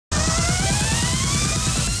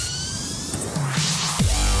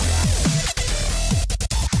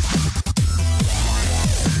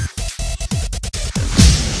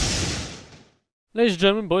Ladies and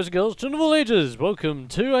gentlemen, boys and girls, children of all ages, welcome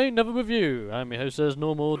to another review. I'm your host as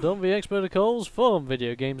normal, Don VX Protocols from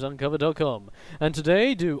VGUGaming.com, and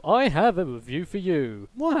today do I have a review for you.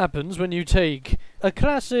 What happens when you take a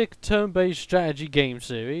classic turn-based strategy game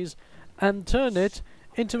series and turn it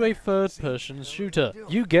into a third-person shooter?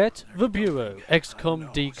 You get The Bureau,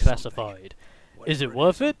 XCOM Declassified. Is it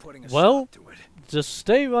worth it? Well, just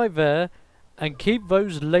stay right there and keep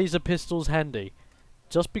those laser pistols handy,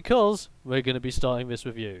 just because we're going to be starting this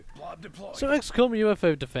review. So XCOM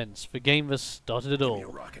UFO Defense, the game that started it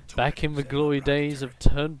all. Back in the glory days of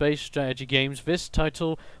turn-based strategy games, this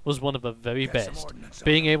title was one of the very best.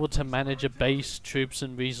 Being able to manage a base, troops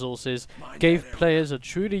and resources gave players a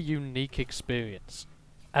truly unique experience.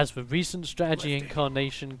 As the recent strategy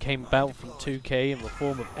incarnation came about from 2K in the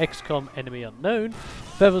form of XCOM Enemy Unknown,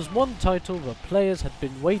 there was one title that players had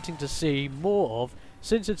been waiting to see more of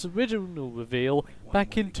since its original reveal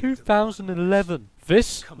back in 2011.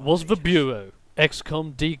 This was The Bureau,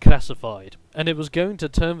 XCOM Declassified, and it was going to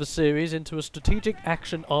turn the series into a strategic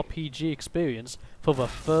action RPG experience for the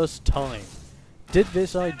first time. Did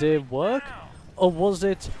this idea work, or was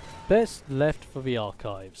it best left for the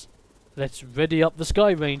archives? Let's ready up the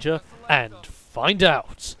Sky Ranger and find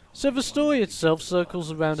out! So the story itself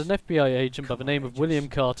circles around an FBI agent by the name of William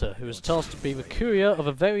Carter, who is tasked to be the courier of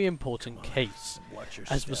a very important case.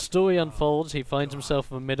 As the story unfolds, he finds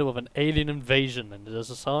himself in the middle of an alien invasion and is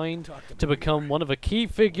assigned to become one of the key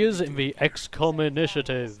figures in the XCOM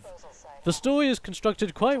initiative. The story is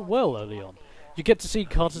constructed quite well early on. You get to see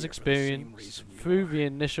Carter's experience through the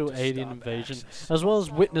initial alien invasion, as well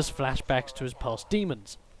as witness flashbacks to his past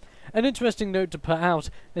demons. An interesting note to put out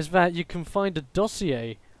is that you can find a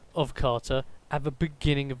dossier of Carter at the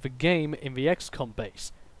beginning of the game in the XCOM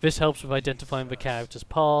base. This helps with identifying the character's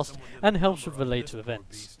past and helps with the later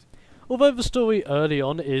events. Although the story early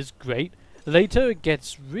on is great, later it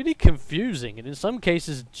gets really confusing and in some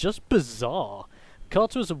cases just bizarre.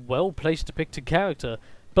 Carter is a well-placed depicted character,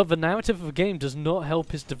 but the narrative of the game does not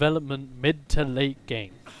help his development mid to late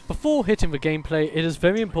game. Before hitting the gameplay, it is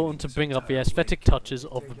very important to bring up the aesthetic touches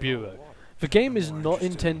of the Bureau. The game is not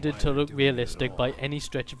intended to look realistic by any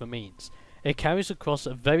stretch of the means. It carries across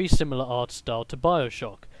a very similar art style to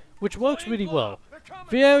BioShock, which works really well.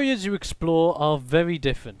 The areas you explore are very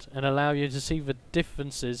different and allow you to see the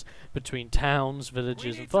differences between towns,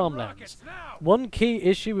 villages and farmlands. One key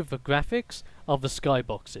issue with the graphics are the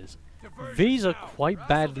skyboxes. These are quite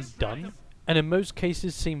badly done and in most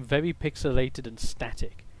cases seem very pixelated and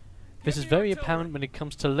static. This is very apparent when it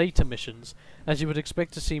comes to later missions, as you would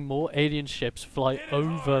expect to see more alien ships fly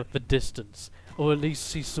over the distance, or at least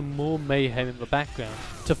see some more mayhem in the background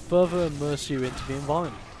to further immerse you into the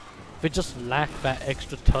environment. They just lack that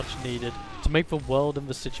extra touch needed to make the world and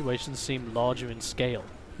the situation seem larger in scale,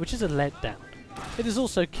 which is a letdown. It is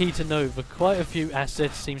also key to know that quite a few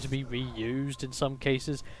assets seem to be reused in some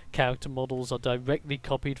cases. Character models are directly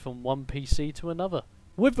copied from one PC to another.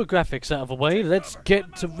 With the graphics out of the way, let's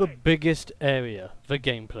get to the biggest area, the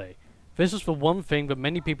gameplay. This was the one thing that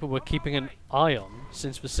many people were keeping an eye on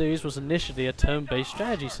since the series was initially a turn-based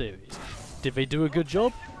strategy series. Did they do a good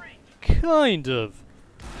job? Kind of.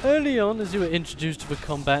 Early on, as you were introduced to the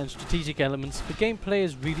combat and strategic elements, the gameplay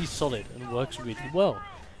is really solid and works really well,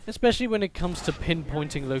 especially when it comes to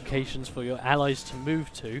pinpointing locations for your allies to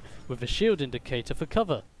move to with a shield indicator for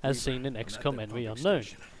cover, as seen in XCOM Enemy Unknown.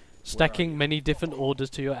 Stacking many different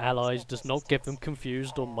orders to your allies does not get them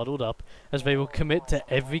confused or muddled up, as they will commit to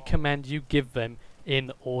every command you give them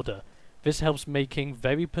in order. This helps making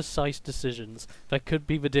very precise decisions that could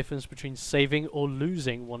be the difference between saving or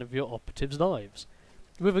losing one of your operatives' lives.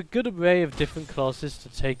 With a good array of different classes to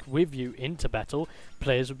take with you into battle,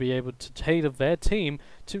 players will be able to tailor their team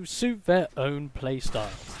to suit their own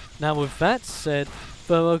playstyle. Now with that said,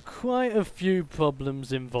 there are quite a few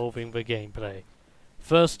problems involving the gameplay.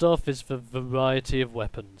 First off is the variety of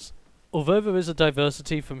weapons. Although there is a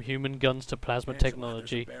diversity from human guns to plasma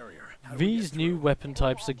technology, these new weapon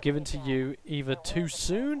types are given to you either too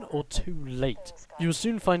soon or too late. You will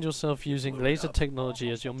soon find yourself using laser technology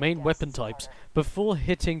as your main weapon types before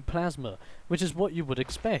hitting plasma, which is what you would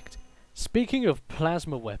expect. Speaking of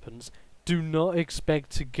plasma weapons, do not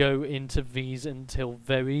expect to go into these until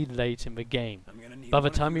very late in the game. By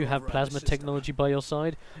the time you have plasma technology by your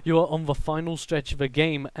side, you are on the final stretch of the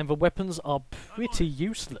game and the weapons are pretty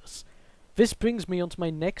useless. This brings me on to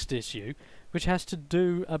my next issue, which has to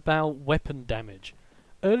do about weapon damage.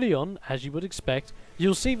 Early on, as you would expect,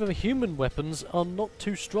 you'll see that human weapons are not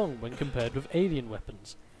too strong when compared with alien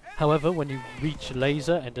weapons. However, when you reach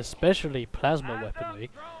laser and especially plasma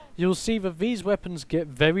weaponry, you'll see that these weapons get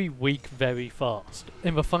very weak very fast.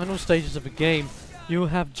 In the final stages of the game, you will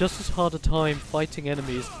have just as hard a time fighting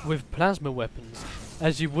enemies with plasma weapons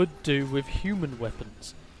as you would do with human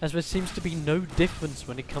weapons, as there seems to be no difference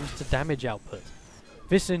when it comes to damage output.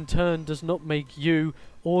 This in turn does not make you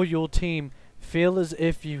or your team feel as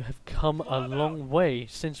if you have come a long way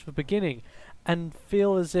since the beginning, and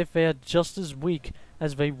feel as if they are just as weak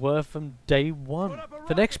as they were from day one.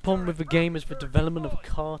 The next problem with the game is the development of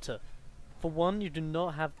Carter. For one, you do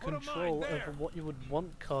not have control over what you would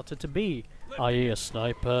want Carter to be, i.e. a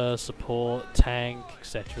sniper, support, tank,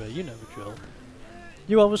 etc. You know the drill.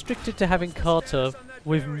 You are restricted to having Carter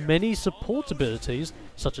with many support abilities,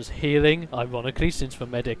 such as healing, ironically since the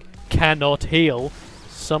medic cannot heal,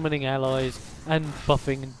 summoning allies, and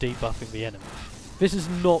buffing and debuffing the enemy. This is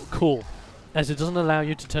not cool, as it doesn't allow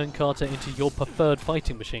you to turn Carter into your preferred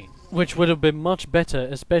fighting machine, which would have been much better,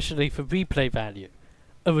 especially for replay value.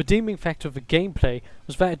 A redeeming factor of the gameplay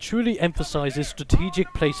was that it truly emphasizes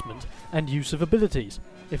strategic placement and use of abilities.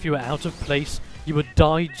 If you were out of place, you would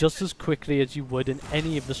die just as quickly as you would in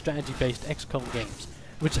any of the strategy-based XCOM games,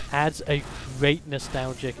 which adds a great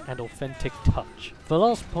nostalgic and authentic touch. The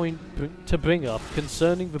last point to bring up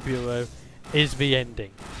concerning the Bureau is the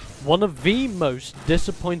ending. One of the most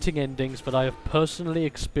disappointing endings that I have personally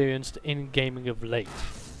experienced in gaming of late.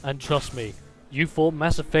 And trust me, you thought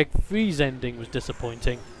Mass Effect 3's ending was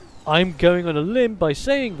disappointing. I'm going on a limb by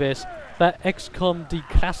saying this, that XCOM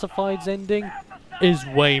Declassified's ending is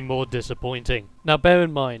way more disappointing. Now bear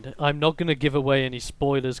in mind, I'm not going to give away any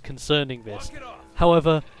spoilers concerning this.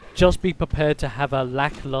 However, just be prepared to have a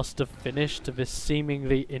lackluster finish to this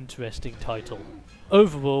seemingly interesting title.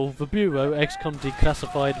 Overall, the Bureau XCOM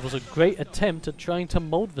Declassified was a great attempt at trying to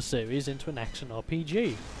mould the series into an action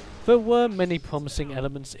RPG. There were many promising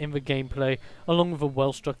elements in the gameplay, along with a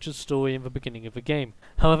well-structured story in the beginning of the game.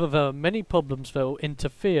 However, there are many problems that will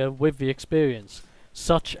interfere with the experience,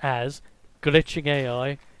 such as glitching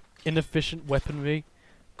AI, inefficient weaponry,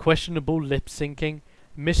 questionable lip syncing,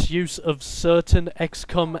 misuse of certain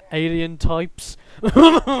XCOM alien types,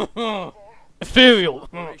 ethereal,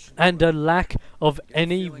 and a lack of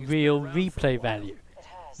any real replay value.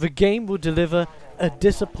 The game will deliver a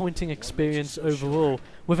disappointing experience overall,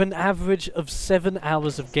 with an average of 7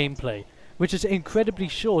 hours of gameplay, which is incredibly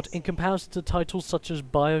short in comparison to titles such as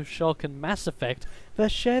BioShock and Mass Effect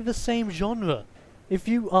that share the same genre. If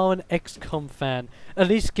you are an XCOM fan, at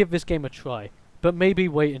least give this game a try, but maybe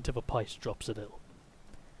wait until the price drops a little.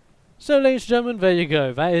 So ladies and gentlemen, there you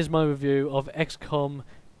go, that is my review of XCOM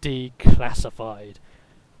Declassified.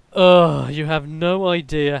 You have no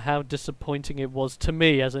idea how disappointing it was to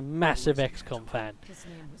me as a massive XCOM fan.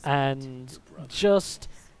 And just,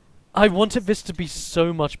 I wanted this to be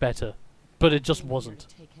so much better, but it just wasn't.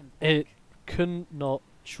 It could not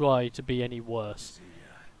try to be any worse.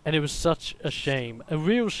 And it was such a shame, a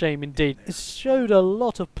real shame indeed. It showed a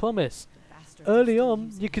lot of promise. Early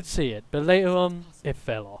on, you could see it, but later on, it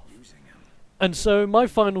fell off. And so, my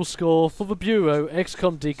final score for the Bureau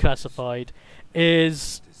XCOM Declassified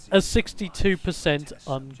is a 62%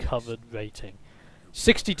 uncovered rating.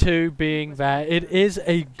 62 being that it is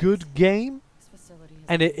a good game,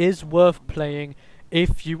 and it is worth playing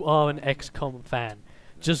if you are an XCOM fan.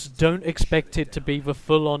 Just don't expect it to be the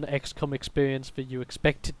full-on XCOM experience that you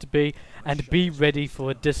expect it to be, and be ready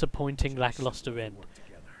for a disappointing, lackluster end.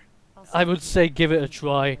 I would say give it a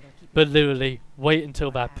try, but literally, wait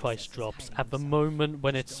until that price drops. At the moment,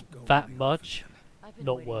 when it's that much,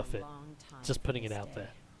 not worth it. Just putting it out there.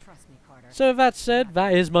 So with that said,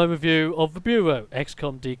 that is my review of the Bureau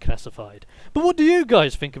XCOM Declassified. But what do you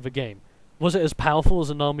guys think of the game? Was it as powerful as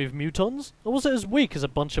an army of mutons? Or was it as weak as a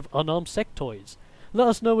bunch of unarmed sectoids? Let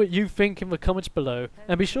us know what you think in the comments below,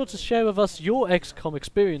 and be sure to share with us your XCOM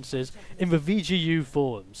experiences in the VGU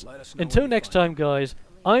forums. Until next time guys,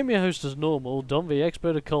 I'm your host as normal, Don the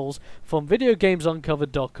Expert of Coles from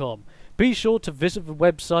VGUGaming. Be sure to visit the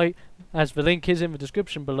website, as the link is in the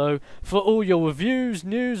description below, for all your reviews,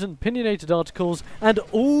 news and opinionated articles, and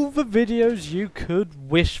all the videos you could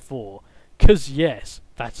wish for. 'Cause yes,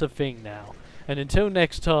 that's a thing now. And until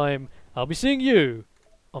next time, I'll be seeing you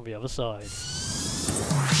on the other side.